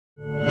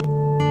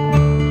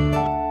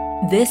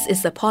This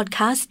is a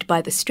podcast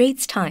by The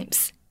Straits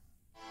Times.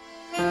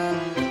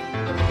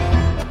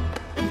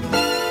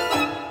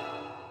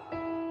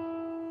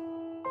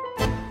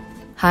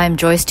 Hi, I'm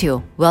Joyce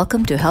Teo.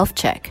 Welcome to Health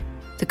Check.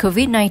 The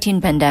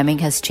COVID-19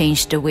 pandemic has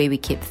changed the way we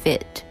keep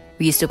fit.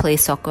 We used to play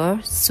soccer,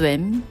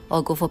 swim,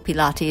 or go for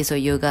Pilates or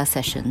yoga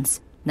sessions.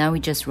 Now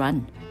we just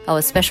run.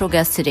 Our special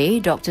guest today,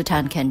 Dr.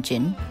 Tan Ken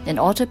Jin, an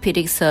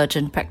orthopedic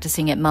surgeon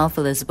practicing at Mount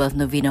Elizabeth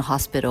Novena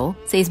Hospital,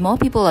 says more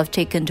people have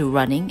taken to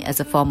running as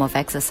a form of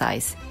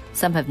exercise.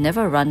 Some have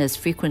never run as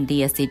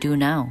frequently as they do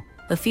now.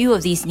 A few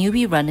of these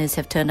newbie runners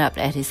have turned up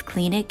at his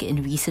clinic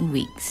in recent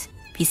weeks.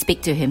 We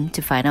speak to him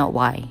to find out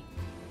why.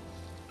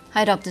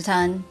 Hi, Dr.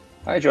 Tan.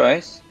 Hi,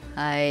 Joyce.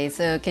 Hi,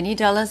 so can you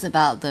tell us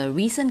about the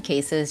recent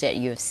cases that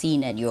you've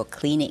seen at your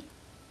clinic?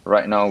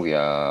 Right now, we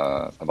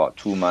are about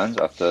 2 months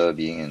after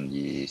being in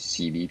the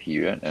CB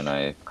period, and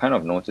I kind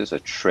of noticed a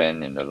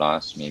trend in the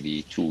last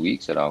maybe 2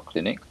 weeks at our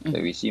clinic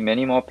that we see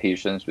many more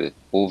patients with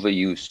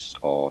overuse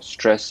or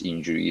stress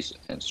injuries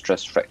and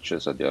stress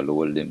fractures of their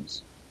lower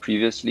limbs.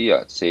 Previously,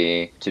 I'd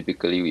say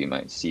typically we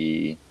might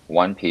see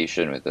one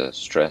patient with a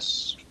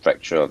stress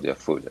fracture of their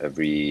foot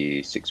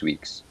every 6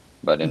 weeks.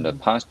 But in the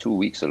past 2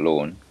 weeks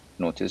alone,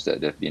 noticed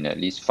that there have been at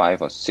least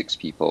 5 or 6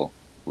 people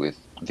with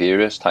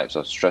various types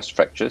of stress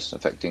fractures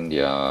affecting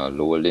their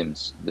lower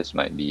limbs. This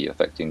might be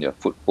affecting their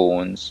foot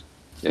bones,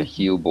 their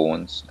heel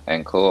bones,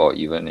 ankle, or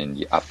even in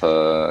the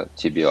upper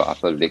tibia or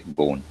upper leg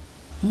bone.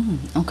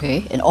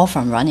 Okay, and all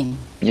from running.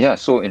 Yeah,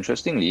 so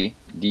interestingly,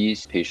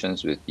 these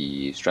patients with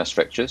the stress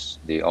fractures,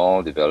 they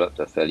all developed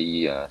a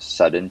fairly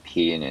sudden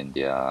pain in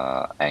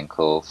their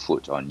ankle,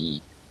 foot, or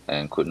knee,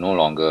 and could no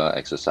longer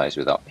exercise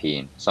without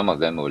pain. Some of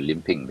them were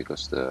limping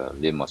because the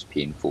limb was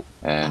painful.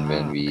 And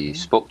when we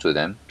spoke to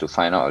them to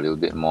find out a little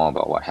bit more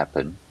about what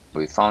happened,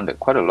 we found that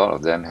quite a lot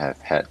of them have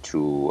had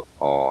to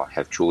or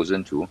have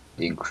chosen to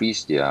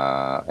increase their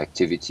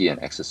activity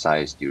and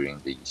exercise during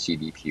the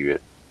CB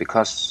period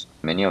because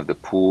many of the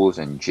pools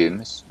and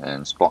gyms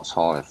and sports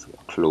halls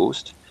have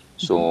closed.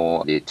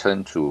 So they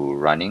turned to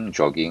running,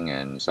 jogging,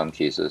 and in some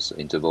cases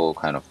interval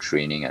kind of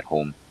training at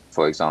home.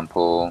 For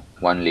example,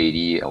 one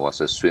lady was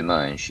a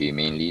swimmer and she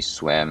mainly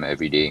swam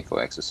every day for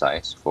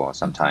exercise for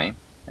some time.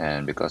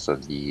 And because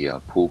of the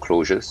pool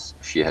closures,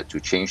 she had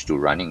to change to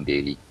running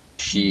daily.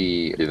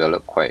 She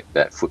developed quite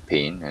bad foot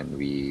pain and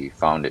we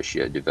found that she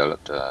had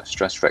developed a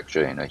stress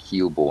fracture in her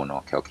heel bone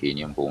or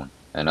calcaneum bone.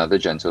 Another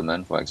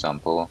gentleman, for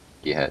example,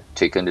 he had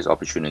taken this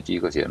opportunity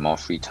because he had more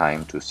free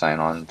time to sign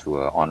on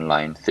to an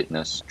online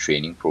fitness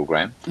training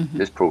program.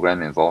 This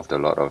program involved a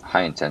lot of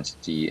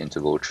high-intensity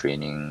interval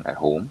training at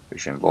home,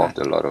 which involved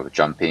a lot of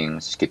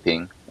jumping,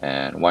 skipping.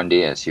 And one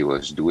day as he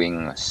was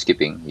doing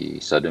skipping, he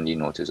suddenly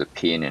noticed a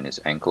pain in his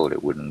ankle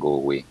that wouldn't go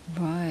away.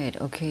 Right,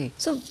 okay.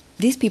 So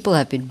these people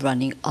have been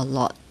running a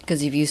lot.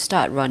 Because if you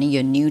start running,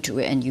 you're new to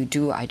it and you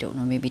do, I don't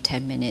know, maybe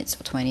 10 minutes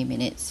or 20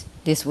 minutes.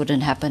 This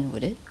wouldn't happen,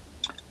 would it?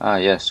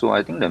 Yes. So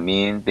I think the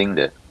main thing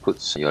that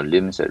puts your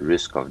limbs at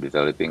risk of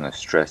developing a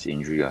stress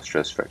injury or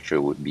stress fracture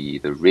would be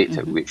the rate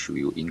at which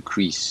you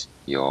increase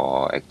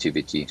your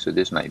activity. So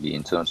this might be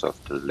in terms of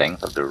the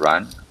length of the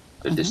run,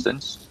 the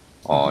distance,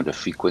 or the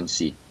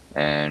frequency.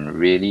 And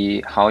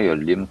really how your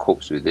limb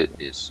copes with it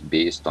is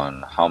based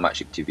on how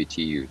much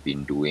activity you've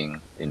been doing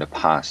in the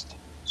past.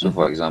 So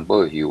for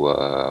example, if you were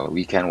a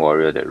weekend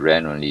warrior that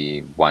ran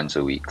only once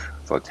a week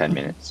for 10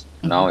 minutes,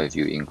 now if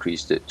you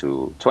increased it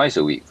to twice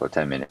a week for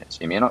 10 minutes,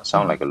 it may not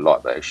sound like a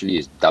lot, but actually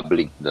it's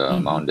doubling the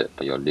amount that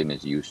your limb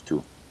is used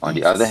to. On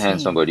the other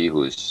hand, somebody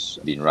who's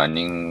been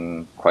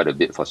running quite a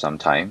bit for some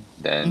time,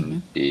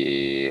 then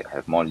they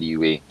have more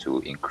leeway to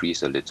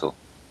increase a little.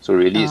 So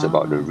really it's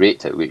about the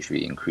rate at which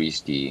we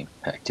increase the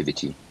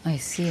activity. I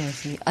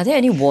see. Are there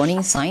any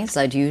warning signs?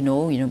 Like, do you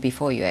know,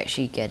 before you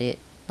actually get it?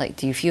 Like,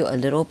 do you feel a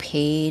little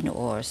pain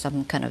or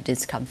some kind of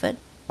discomfort?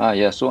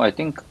 So I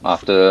think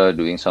after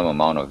doing some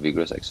amount of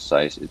vigorous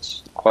exercise,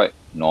 it's quite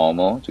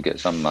normal to get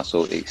some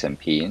muscle aches and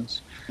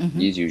pains.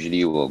 These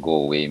usually will go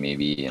away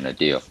maybe in a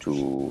day or two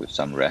with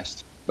some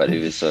rest. But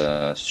if it's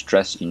a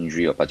stress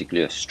injury or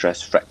particularly a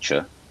stress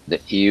fracture,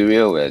 the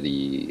area where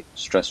the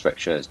stress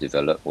fracture has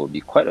developed will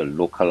be quite a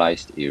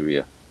localized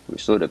area.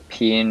 So the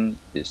pain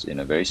is in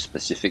a very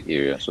specific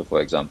area. So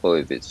for example,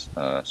 if it's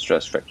a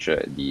stress fracture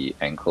at the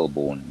ankle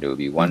bone, there will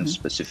be one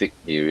specific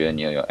area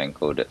near your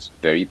ankle that's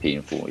very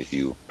painful if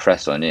you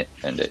press on it,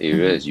 and the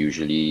area is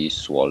usually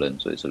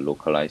swollen, so it's a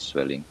localized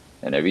swelling.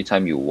 And every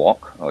time you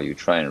walk or you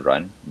try and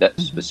run, that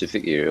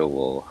specific area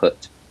will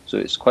hurt. So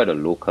it's quite a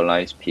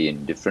localized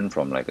pain, different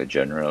from like a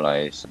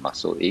generalized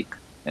muscle ache.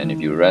 And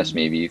if you rest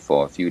maybe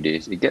for a few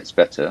days, it gets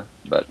better.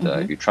 But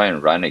if you try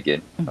and run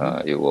again,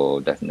 it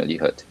will definitely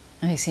hurt.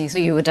 I see. So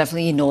you would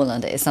definitely know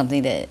that it's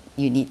something that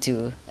you need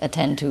to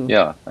attend to.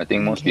 Yeah, I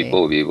think most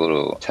people will be able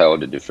to tell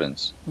the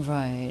difference.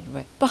 Right.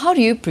 But how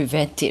do you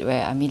prevent it,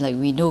 right? I mean, like,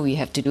 we know we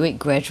have to do it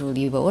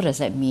gradually, but what does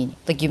that mean?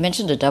 Like you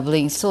mentioned the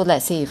doubling. So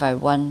let's say if I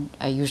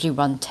usually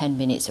run 10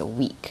 minutes a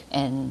week.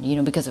 And,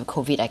 because of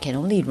COVID, I can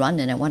only run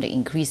and I want to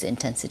increase the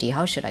intensity.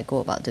 How should I go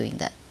about doing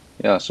that?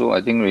 Yeah, so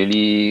I think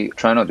really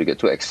try not to get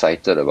too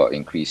excited about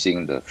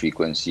increasing the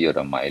frequency or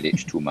the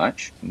mileage too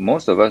much.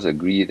 Most of us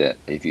agree that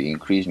if you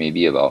increase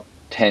maybe about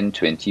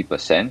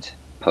 10-20%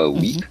 per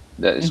week,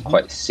 that is Mm-hmm.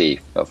 quite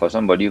safe. But for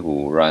somebody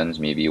who runs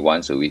maybe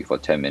once a week for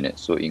 10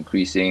 minutes, so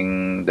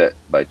increasing that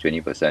by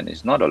 20%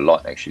 is not a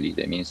lot actually.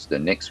 That means the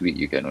next week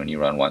you can only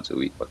run once a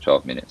week for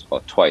 12 minutes or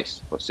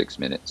twice for 6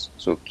 minutes.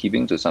 So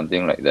keeping to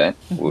something like that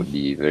would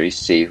be a very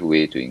safe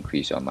way to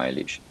increase your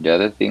mileage. The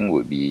other thing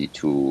would be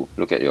to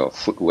look at your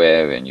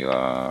footwear when you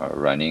are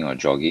running or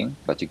jogging,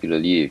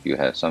 particularly if you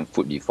have some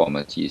foot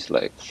deformities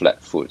like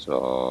flat foot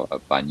or a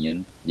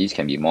bunion. These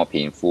can be more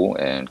painful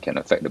and can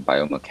affect the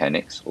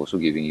biomechanics, also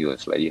giving you a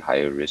slightly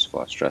higher risk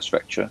for a stress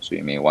fracture. So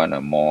you may want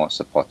a more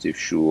supportive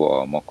shoe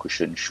or a more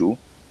cushioned shoe.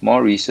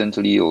 More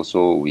recently,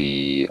 also,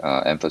 we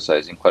are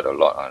emphasizing quite a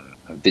lot on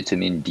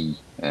vitamin D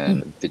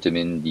and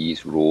vitamin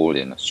D's role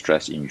in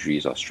stress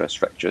injuries or stress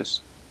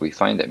fractures. We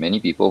find that many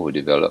people who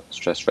develop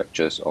stress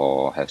fractures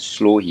or have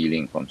slow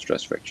healing from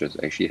stress fractures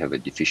actually have a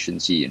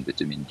deficiency in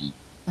vitamin D.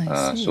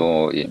 I see.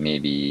 So it may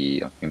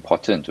be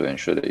important to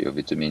ensure that your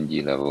vitamin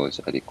D level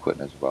is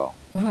adequate as well.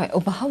 Right. Oh,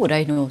 but how would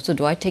I know? So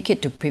do I take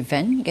it to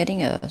prevent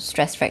getting a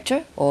stress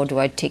fracture, or do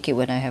I take it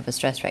when I have a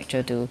stress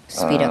fracture to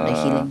speed up the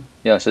healing?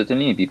 Yeah,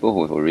 certainly in people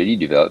who have already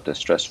developed a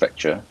stress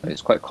fracture,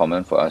 it's quite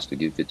common for us to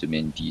give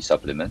vitamin D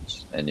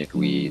supplements. And if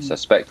we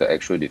suspect the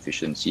actual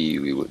deficiency,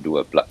 we would do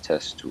a blood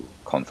test to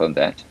confirm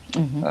that.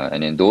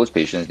 And in those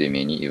patients, they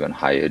may need even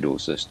higher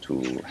doses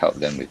to help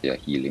them with their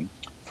healing.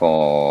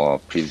 For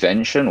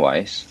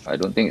prevention-wise, I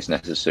don't think it's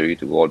necessary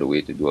to go all the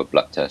way to do a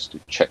blood test to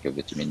check your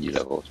vitamin D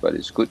levels, but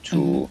it's good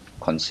to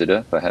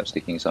consider perhaps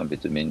taking some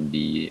vitamin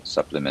D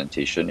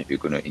supplementation if you're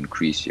going to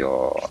increase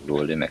your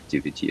lower limb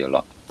activity a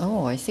lot.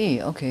 Oh, I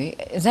see. Okay.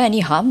 Is there any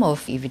harm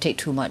of if you take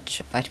too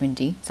much vitamin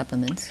D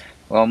supplements?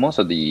 Well, most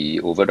of the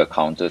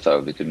over-the-counter type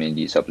of vitamin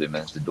D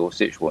supplements, the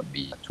dosage won't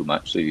be too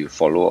much. So if you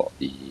follow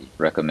the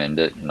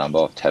recommended number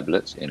of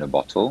tablets in a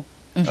bottle,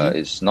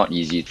 it's not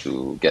easy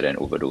to get an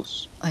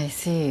overdose. I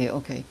see.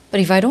 Okay.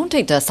 But if I don't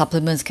take the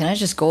supplements, can I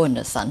just go in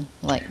the sun,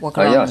 like walk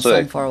around Yeah, in the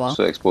sun for a while?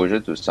 so exposure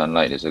to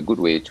sunlight is a good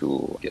way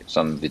to get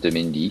some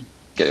vitamin D,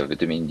 get your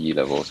vitamin D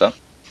levels up.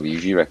 We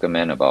usually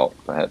recommend about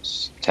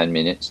perhaps 10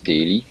 minutes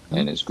daily,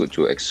 and it's good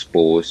to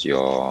expose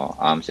your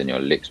arms and your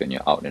legs when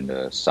you're out in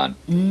the sun.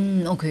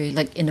 Okay,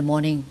 like in the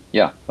morning.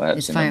 Yeah, perhaps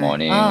It's in the fine, right?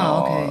 morning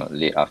Ah, or okay.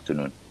 late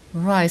afternoon.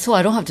 Right, so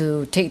I don't have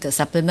to take the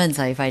supplements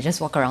if I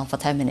just walk around for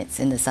 10 minutes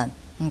in the sun.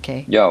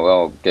 Okay. Yeah,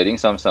 well, getting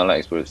some sunlight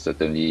exposure is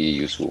certainly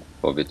useful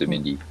for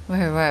vitamin D.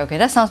 Right. Okay,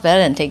 that sounds better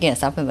than taking a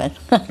supplement.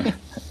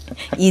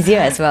 Easier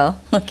as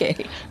well. Okay.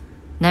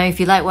 Now, if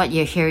you like what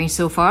you're hearing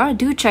so far,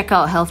 do check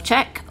out Health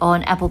Check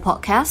on Apple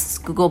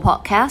Podcasts, Google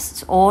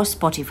Podcasts, or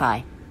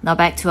Spotify. Now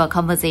back to our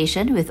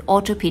conversation with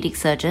orthopedic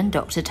surgeon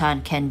Dr.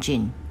 Tan Ken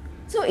Jin.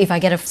 So if I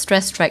get a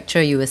stress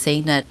fracture, you were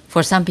saying that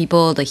for some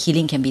people the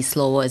healing can be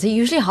slower. Is it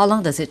usually how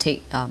long does it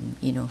take,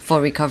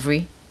 for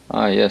recovery?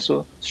 Yeah,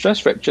 so stress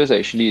fractures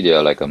actually, they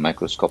are like a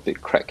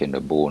microscopic crack in the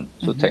bone.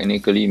 So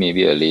technically,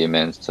 maybe a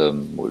layman's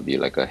term would be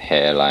like a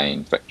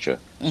hairline fracture.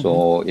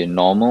 So in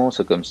normal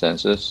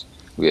circumstances,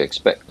 we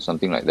expect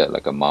something like that,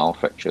 like a mild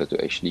fracture,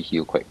 to actually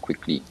heal quite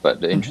quickly.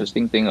 But the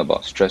interesting thing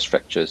about stress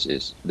fractures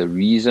is the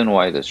reason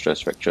why the stress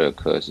fracture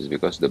occurs is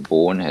because the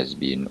bone has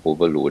been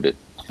overloaded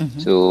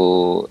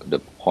to the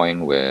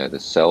point where the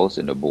cells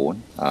in the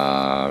bone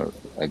are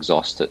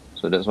exhausted.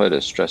 So that's why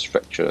the stress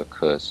fracture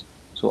occurs.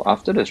 So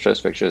after the stress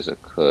fracture has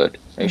occurred,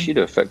 actually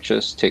the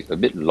fractures take a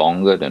bit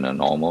longer than a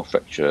normal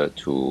fracture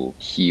to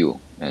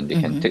heal, and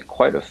they can take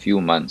quite a few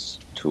months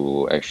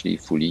to actually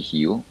fully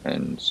heal.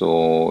 And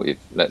so if,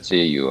 let's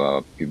say,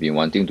 you've been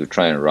wanting to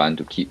try and run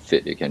to keep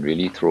fit, it can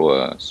really throw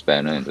a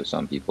spanner into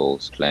some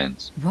people's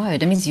plans. Right,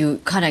 that means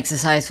you can't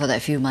exercise for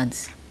that few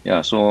months.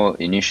 Yeah, so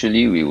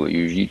initially we would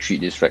usually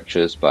treat these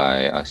fractures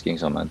by asking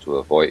someone to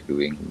avoid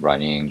doing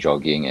running,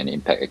 jogging, and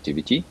impact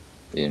activity.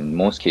 In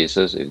most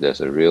cases, if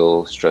there's a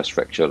real stress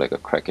fracture, like a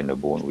crack in the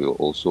bone, we will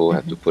also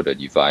have to put a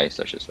device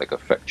such as like a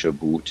fracture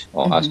boot,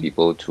 or ask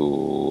people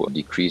to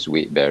decrease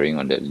weight bearing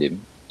on that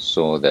limb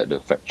so that the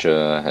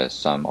fracture has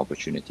some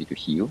opportunity to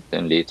heal.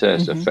 Then later,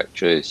 as the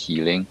fracture is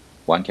healing,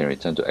 one can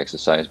return to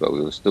exercise, but we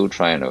will still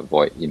try and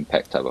avoid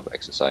impact type of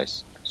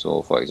exercise.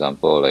 So for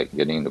example, like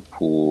getting in the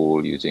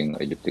pool, using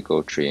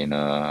elliptical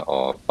trainer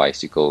or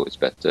bicycle is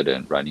better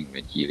than running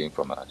when healing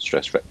from a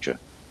stress fracture.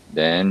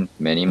 Then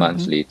many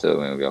months later,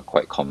 when we are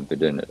quite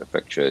confident that the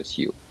fracture is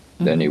healed,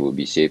 then it will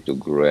be safe to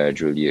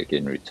gradually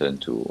again return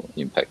to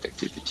impact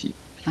activity.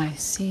 I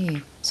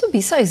see. So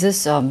besides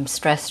this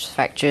stress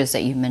fractures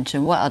that you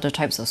mentioned, what other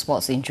types of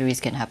sports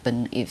injuries can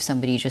happen if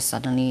somebody just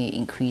suddenly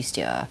increased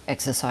their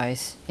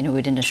exercise,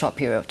 within a short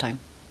period of time?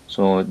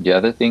 So the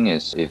other thing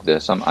is, if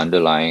there's some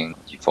underlying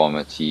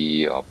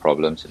deformity or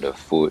problems in the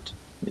foot,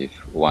 if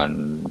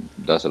one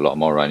does a lot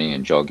more running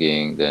and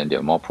jogging, then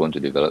they're more prone to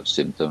develop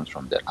symptoms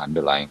from that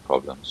underlying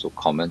problem. So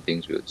common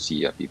things we would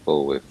see are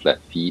people with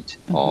flat feet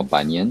or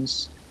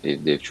bunions.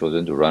 If they've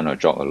chosen to run or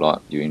jog a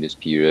lot during this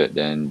period,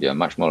 then they're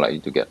much more likely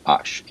to get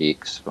arch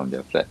aches from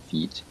their flat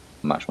feet.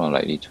 much more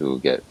likely to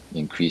get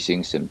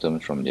increasing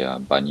symptoms from their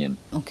bunion.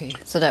 Okay,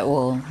 so that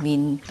will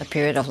mean a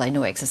period of like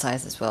no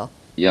exercise as well.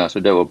 Yeah, so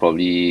that will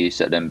probably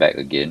set them back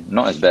again.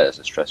 Not as bad as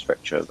a stress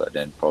fracture, but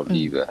then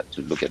probably we'll have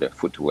to look at their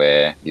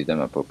footwear, give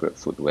them appropriate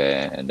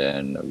footwear, and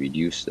then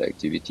reduce the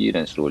activity,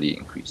 then slowly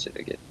increase it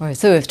again. Right,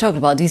 so we've talked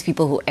about these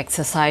people who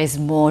exercise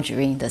more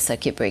during the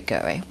circuit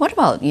breaker, right? What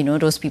about,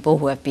 those people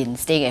who have been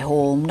staying at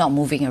home, not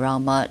moving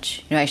around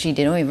much? Actually,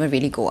 they don't even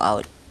really go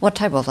out. What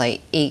type of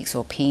like aches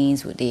or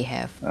pains would they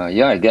have?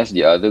 Yeah, I guess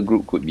the other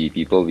group could be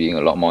people being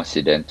a lot more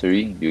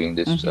sedentary during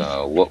this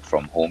work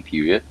from home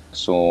period.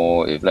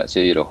 So if let's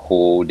say the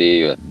whole day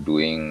you're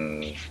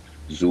doing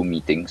Zoom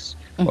meetings,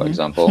 for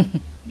example,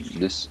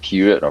 this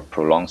period of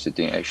prolonged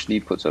sitting actually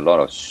puts a lot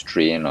of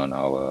strain on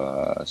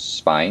our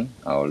spine,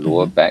 our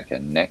lower back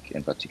and neck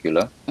in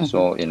particular.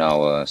 So in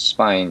our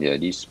spine, there are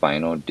these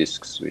spinal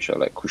discs, which are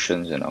like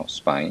cushions in our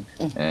spine.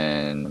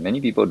 And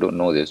many people don't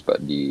know this,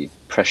 but the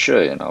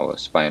pressure in our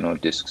spinal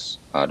discs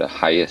are the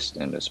highest,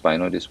 and the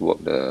spinal discs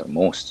work the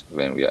most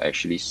when we are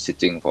actually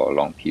sitting for a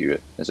long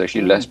period. There's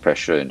actually less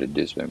pressure in the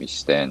disc when we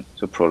stand.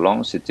 So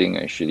prolonged sitting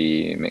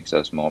actually makes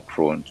us more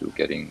prone to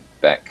getting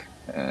back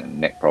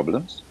and neck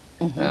problems.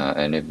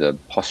 And if the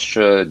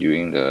posture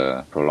during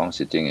the prolonged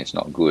sitting is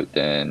not good,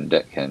 then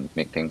that can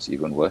make things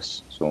even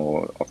worse.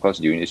 So, of course,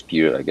 during this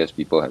period, I guess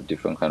people have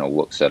different kind of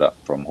work set up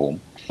from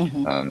home.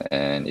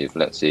 And if,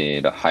 let's say,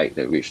 the height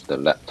at which the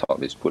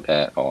laptop is put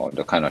at or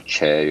the kind of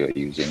chair you're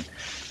using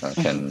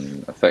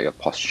can affect your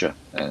posture.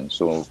 And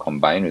so,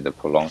 combined with the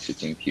prolonged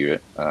sitting period,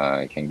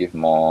 it can give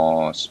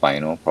more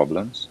spinal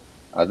problems.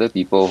 Other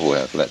people who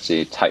have, let's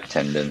say, tight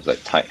tendons,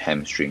 like tight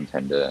hamstring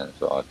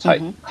tendons or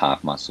tight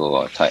calf muscle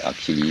or tight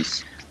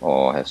Achilles,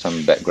 or have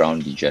some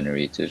background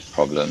degenerative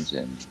problems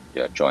in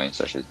their joints,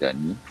 such as their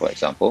knee, for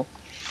example.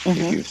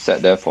 If you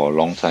sat there for a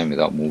long time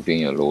without moving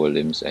your lower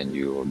limbs and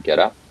you get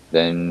up,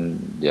 then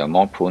they are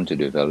more prone to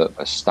develop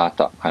a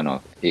startup kind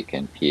of ache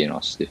and pain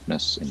or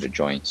stiffness in the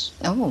joints.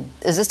 Oh,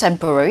 is this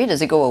temporary?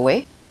 Does it go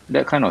away?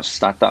 That kind of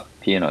startup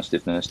pain or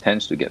stiffness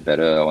tends to get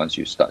better once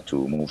you start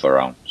to move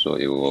around. So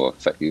it will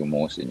affect you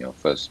most in your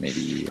first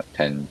maybe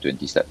 10,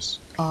 20 steps.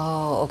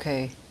 Oh,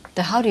 okay.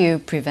 Then how do you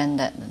prevent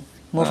that then?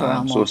 Move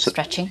around more,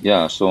 stretching?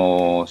 Yeah,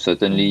 so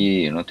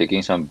certainly,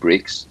 taking some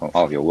breaks out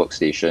of your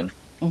workstation.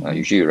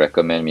 Usually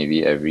recommend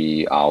maybe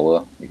every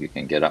hour if you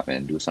can get up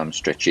and do some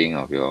stretching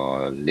of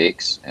your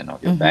legs and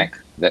of your back.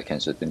 That can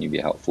certainly be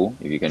helpful.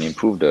 If you can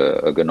improve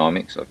the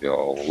ergonomics of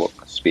your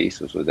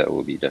workspace also, that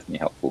will be definitely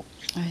helpful.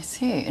 I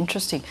see.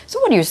 Interesting. So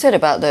what you said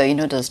about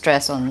the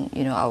stress on,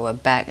 our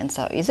back and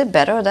stuff, is it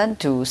better then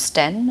to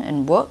stand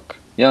and work?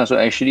 Yeah, so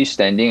actually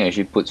standing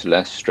actually puts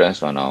less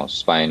stress on our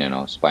spine and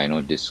our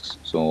spinal discs.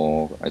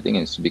 So I think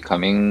it's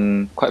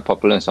becoming quite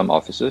popular in some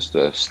offices to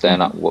have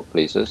stand-up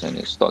workplaces, and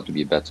it's thought to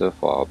be better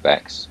for our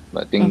backs.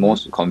 But I think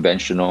most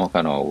conventional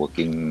kind of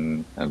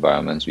working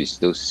environments, we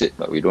still sit,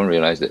 but we don't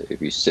realize that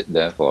if we sit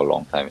there for a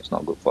long time, it's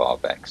not good for our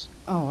backs.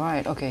 Oh,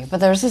 right. Okay.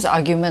 But there's this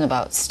argument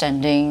about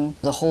standing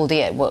the whole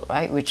day at work,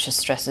 right? Which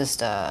stresses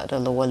the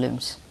lower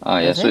limbs.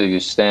 Yeah. So if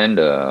you stand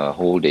the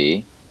whole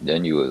day,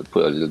 then you will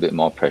put a little bit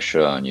more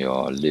pressure on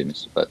your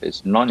limbs, but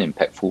it's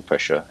non-impactful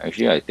pressure.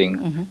 Actually, I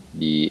think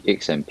the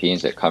aches and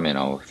pains that come in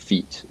our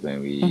feet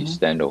when we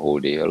stand the whole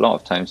day, a lot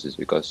of times is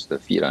because the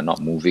feet are not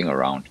moving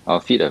around. Our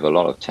feet have a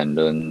lot of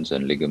tendons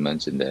and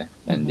ligaments in there,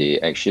 and they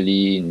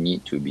actually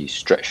need to be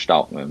stretched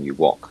out when we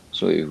walk.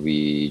 So if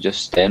we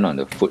just stand on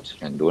the foot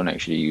and don't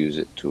actually use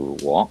it to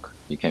walk,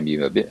 you can be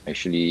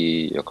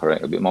you're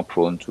correct, a bit more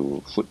prone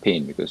to foot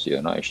pain because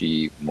you're not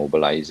actually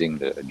mobilizing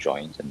the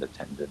joints and the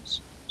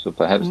tendons. So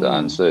perhaps the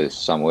answer is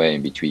somewhere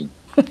in between.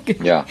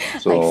 Yeah,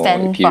 so like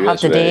stand for half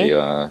periods the where day.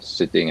 you're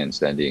sitting and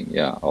standing,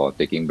 or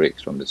taking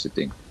breaks from the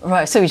sitting.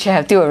 Right, so we should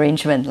have two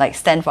arrangements, like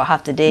stand for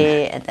half the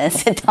day and then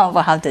sit down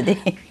for half the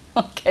day.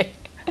 Okay.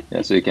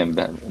 Yeah, so you can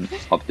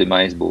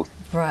optimize both.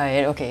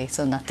 Right, okay,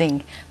 so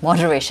nothing,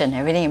 moderation,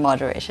 everything in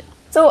moderation.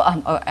 So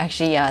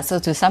so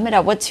to sum it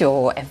up, what's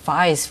your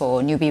advice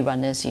for newbie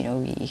runners?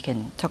 We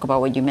can talk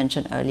about what you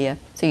mentioned earlier.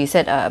 So you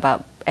said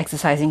about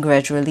exercising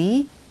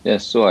gradually.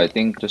 Yes, so I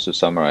think just to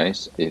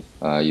summarize, if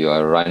you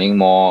are running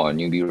more, a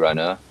newbie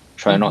runner,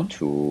 try not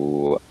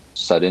to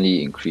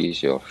suddenly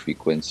increase your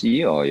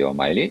frequency or your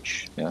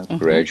mileage.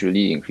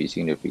 Gradually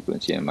increasing the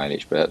frequency and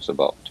mileage, perhaps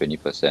about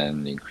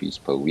 20% increase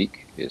per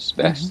week is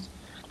best.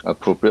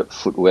 Appropriate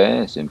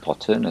footwear is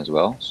important as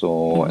well.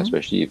 So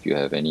especially if you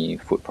have any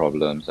foot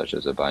problems such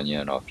as a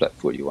bunion or flat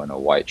foot, you want a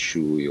wide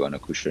shoe, you want a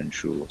cushion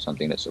shoe,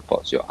 something that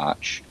supports your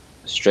arch.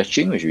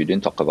 Stretching, which we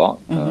didn't talk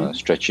about,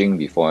 stretching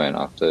before and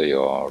after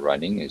your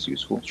running is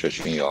useful.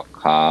 Stretching your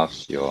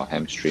calves, your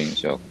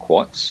hamstrings, your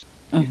quads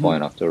before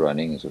and after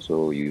running is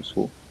also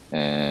useful.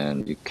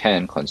 And you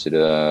can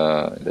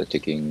consider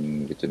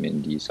taking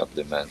vitamin D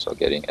supplements or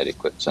getting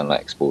adequate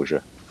sunlight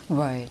exposure.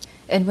 Right.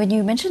 And when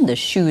you mentioned the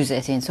shoes,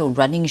 as in, so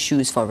running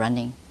shoes for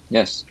running.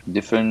 Yes,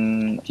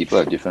 different people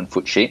have different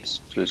foot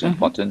shapes, so it's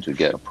important to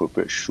get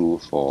appropriate shoe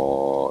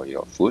for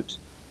your foot.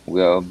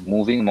 We are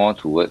moving more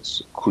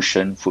towards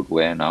cushion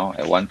footwear now.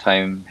 At one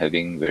time,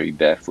 having very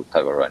barefoot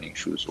type of running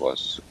shoes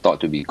was thought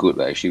to be good,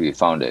 but actually we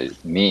found that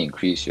it may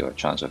increase your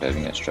chance of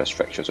having a stress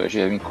fracture. So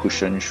actually having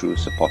cushion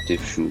shoes,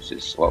 supportive shoes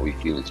is what we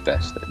feel is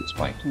best at this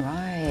point.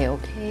 Right,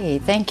 okay.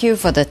 Thank you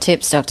for the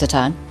tips, Dr.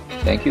 Tan.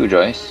 Thank you,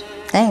 Joyce.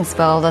 Thanks.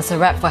 Well, that's a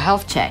wrap for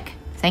Health Check.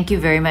 Thank you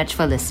very much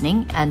for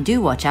listening, and do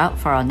watch out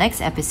for our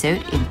next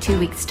episode in 2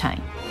 weeks'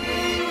 time.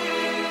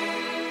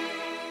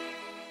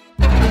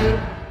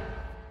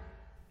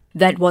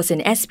 That was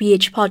an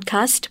SPH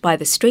podcast by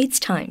The Straits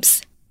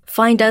Times.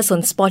 Find us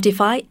on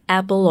Spotify,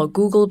 Apple or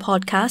Google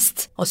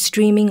Podcasts, or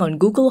streaming on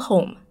Google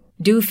Home.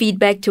 Do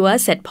feedback to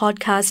us at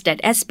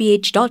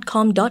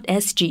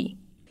podcast@sph.com.sg.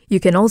 You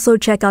can also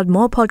check out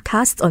more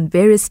podcasts on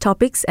various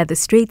topics at The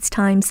Straits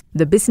Times,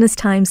 The Business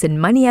Times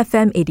and Money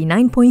FM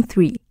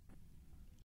 89.3.